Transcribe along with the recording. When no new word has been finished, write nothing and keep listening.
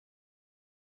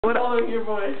What? Following your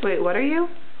voice. Wait, what are you?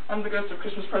 I'm the ghost of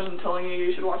Christmas present telling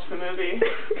you should watch the movie.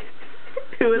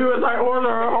 Do as I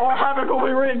order, or havoc will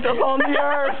be wreaked upon the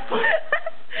earth.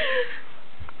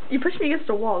 You pushed me against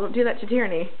a wall. Don't do that to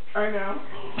Tierney. I know.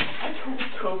 I told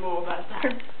Tobo about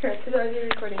that. Here, because I was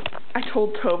recording. I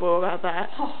told Tobo about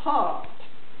that. Ha ha.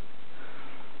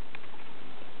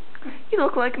 You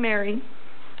look like Mary.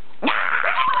 It's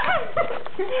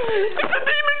a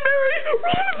demon Mary!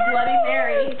 Bloody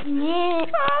Mary.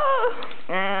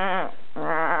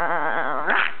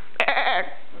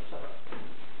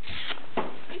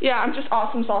 Yeah, I'm just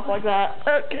awesome soft like that.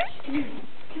 Okay. Come here.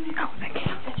 Oh, thank you.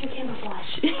 That's your camouflage.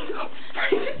 Oh,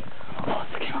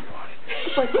 it's camouflage.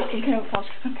 It's like fucking camouflage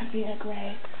because I'm going to be in a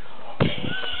gray.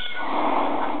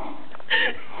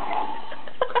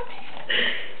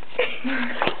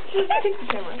 Take the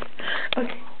camera.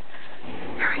 Okay.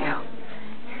 Here we go.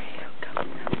 Go.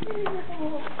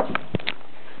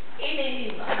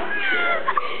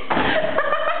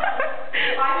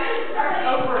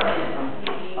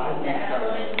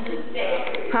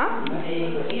 Huh?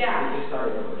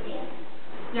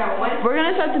 Yeah, what? We're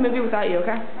gonna start the movie without you,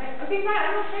 okay? Okay, fine,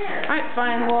 I don't care. Alright,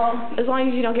 fine. Well, as long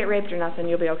as you don't get raped or nothing,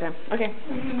 you'll be okay. Okay.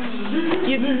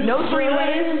 You no 3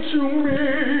 ways.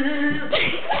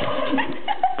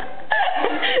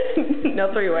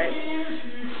 No 3 ways.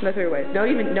 No 3 ways.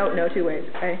 No 2 ways.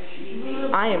 Okay.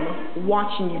 I am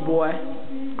watching you, boy.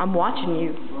 I'm watching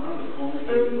you.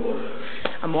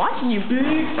 I'm watching you, big.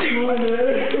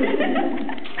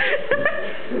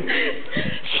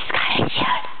 She's got it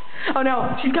shut. Oh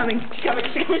no, she's coming. She's coming.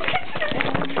 She's coming. No,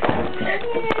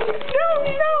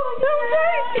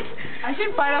 wait. I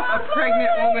should bite off a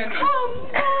pregnant woman.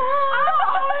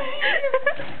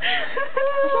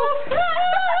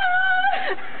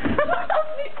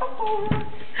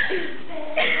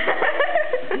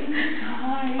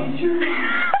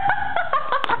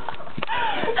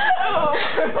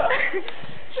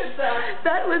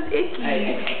 That was icky.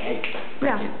 Hey.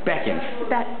 Yeah. Back in.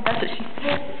 That's what she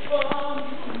said.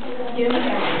 Give him the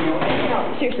camera. No,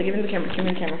 seriously, give him the camera. Give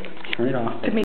me the camera. Turn it off. To me.